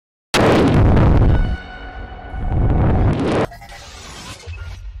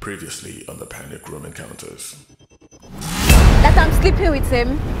Previously on the Panic Room Encounters. That I'm sleeping with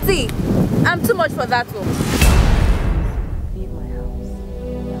him? See, I'm too much for that one. Leave my house.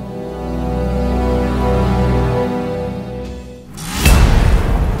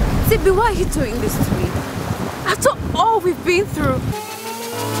 Tibi, why are you doing this to me? After all we've been through.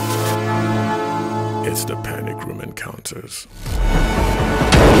 It's the Panic Room Encounters.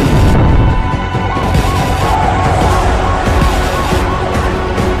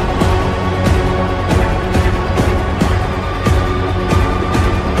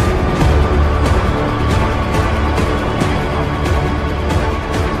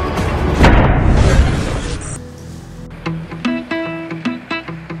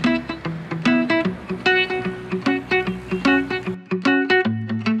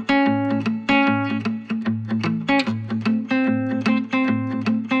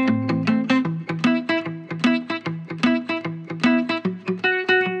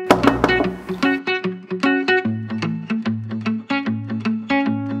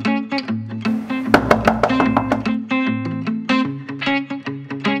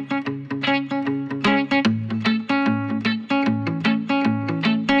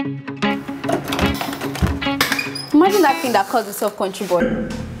 Imagine that thing that calls itself country boy.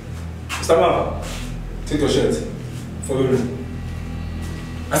 Mr. Man, take your shirt. Follow me.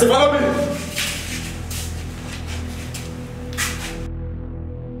 I said follow me!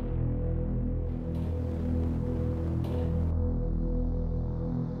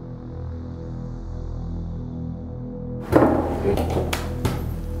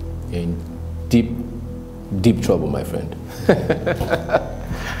 You're in deep, deep trouble, my friend.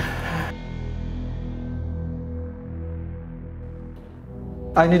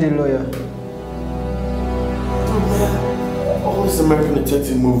 I need a lawyer. Oh man, all these American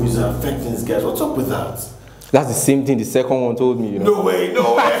detective movies are affecting these guys. What's up with that? That's the same thing the second one told me, you know. No way,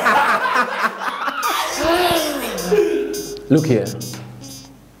 no way! Look here.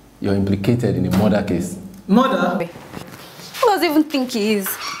 You're implicated in a murder case. Murder? Who does even think he is?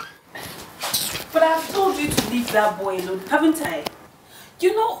 But I've told you to leave that boy alone, haven't I?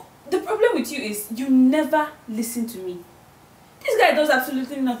 You know, the problem with you is you never listen to me. This guy does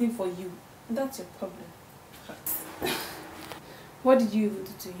absolutely nothing for you. And that's your problem. What did you even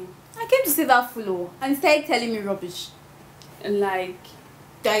do to him? I came to see that fool and he started telling me rubbish. Like,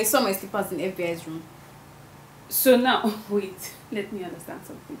 that I saw my slippers in FBI's room. so now, wait, let me understand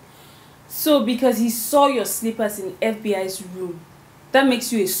something. So because he saw your slippers in FBI's room, that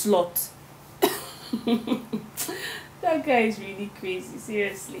makes you a slut. That guy is really crazy,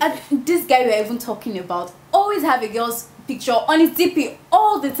 seriously. And this guy we're even talking about always have a girl's picture on his DP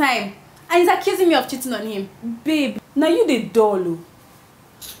all the time. And he's accusing me of cheating on him. Babe, now you the doll.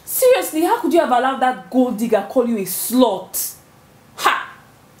 Seriously, how could you have allowed that gold digger call you a slut? Ha!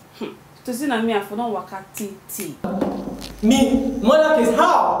 To see na me, I for don't work at tea. Me? Murder case?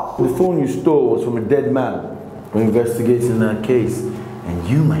 How? The phone you stole was from a dead man. We're investigating that case. And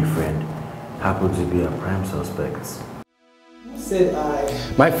you, my friend, happen to be a prime suspect. Said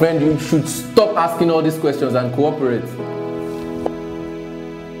I. My friend, you should stop asking all these questions and cooperate.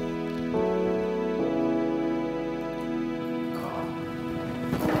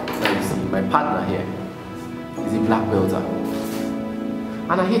 Now you see, my partner here is a black belter.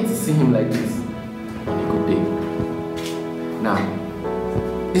 And I hate to see him like this on a good day. Now,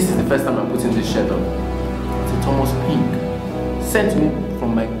 this is the first time I'm putting this shirt on. It's a Thomas Pink, sent me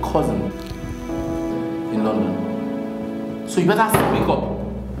from my cousin in London. So you better speak up.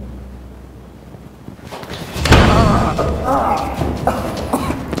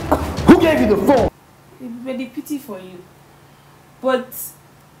 Who gave you the phone? It's really pity for you. But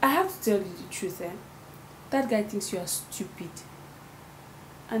I have to tell you the truth, eh? That guy thinks you are stupid.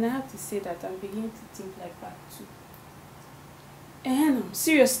 And I have to say that I'm beginning to think like that too. No,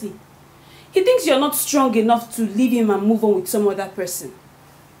 seriously. He thinks you're not strong enough to leave him and move on with some other person.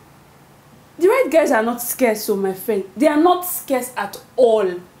 The right guys are not scarce, so my friend. They are not scarce at all.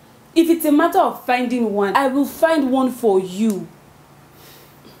 If it's a matter of finding one, I will find one for you.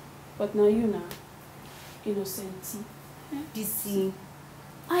 But now you know, innocent. BC,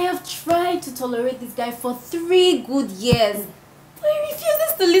 I have tried to tolerate this guy for 3 good years. But he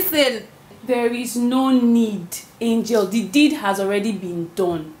refuses to listen. There is no need, Angel. The deed has already been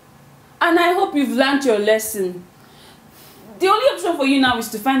done. And I hope you've learned your lesson. The only option for you now is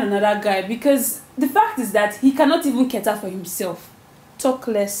to find another guy, because the fact is that he cannot even cater for himself. Talk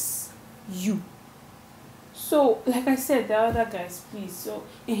less you. So, like I said, the other guys, please. So,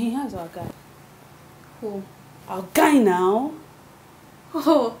 and he has our guy. Who? Our guy now.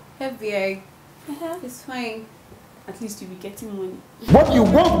 Oh, FBI. It's fine. At least you'll be getting money. What do you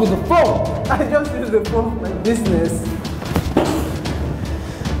want with the phone? I just use the phone for my business.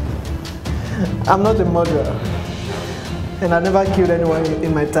 I'm not a murderer. And I never killed anyone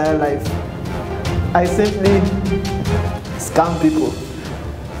in my entire life. I simply scam people.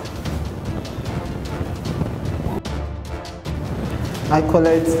 I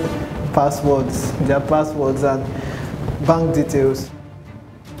collect passwords, their passwords and bank details,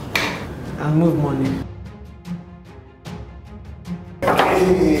 and move money.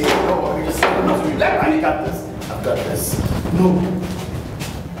 Hey, no, just I got this. I've got this. No.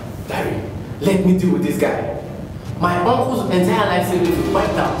 Larry, let me deal with this guy. My uncle's entire life savings is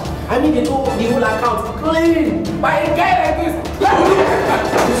wiped out. I mean, the whole account clean by a guy like this.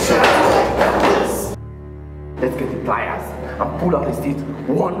 Let's get the pliers and pull out his teeth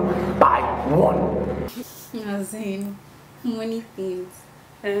one by one. As in, money things.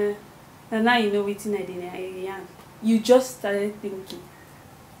 And now you know waiting I didn't. You just started thinking.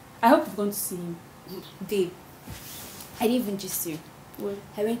 I hope you're going to see him. Babe, I didn't even just see. Well,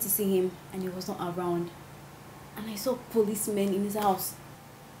 I went to see him and he was not around. And I saw policemen in his house.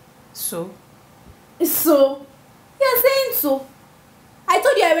 so? So? You're saying so? I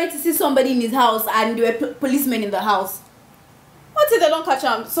told you I went to see somebody in his house and there were policemen in the house. What if they don't catch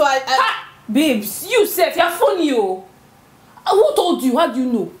him? So Ha! Babes, you said you're funny, oh. Who told you? How do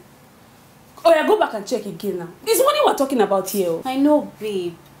you know? Oh yeah, go back and check again now. This money we're talking about here. Oh. I know,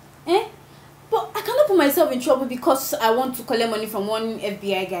 babe. But I cannot put myself in trouble because I want to collect money from one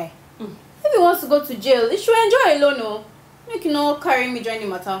FBI guy. If he wants to go to jail, he should enjoy alone, no? Make you not carry me join the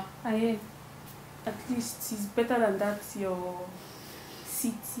matter. Aye. At least it's better than that. Your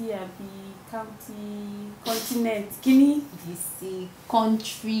city, Abi, county, continent, Guinea. DC,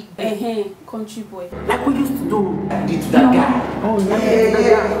 country, boy. Country boy. Like we used to do to that guy. Oh,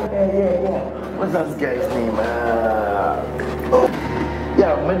 yeah. What's that guy's name?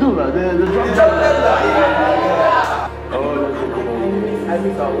 Yeah, Medulla, the drum setter. Oh, I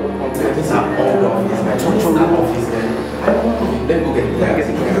miss our old office. I miss our old office. I told you that office then. Let me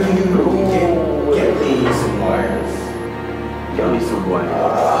go get me some wires. Get me some wires.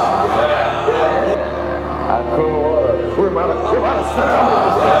 We're about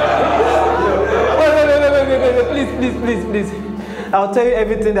Wait, please. I'll tell you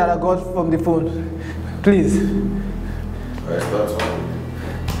everything that I got from the phone. Please. Alright, that's fine.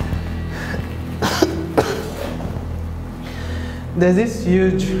 There's this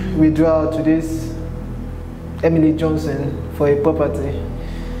huge withdrawal to this Emily Johnson for a property.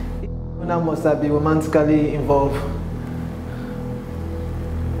 Owner must have been romantically involved.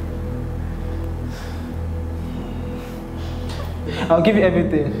 I'll give you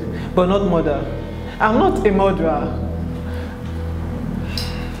everything, but not murder. I'm not a murderer.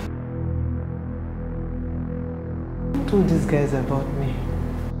 Who told these guys about me?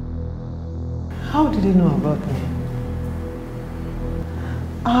 How did they know about me?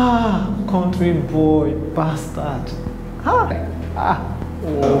 Country boy, bastard. Oh.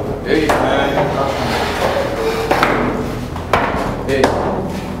 Hey, man. Hey.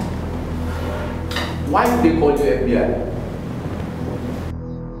 Why did they call you FBI?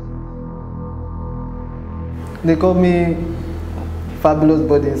 They call me Fabulous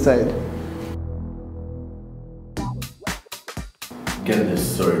Body Inside. Get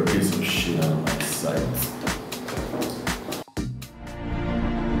this sorry piece of shit out of my sight.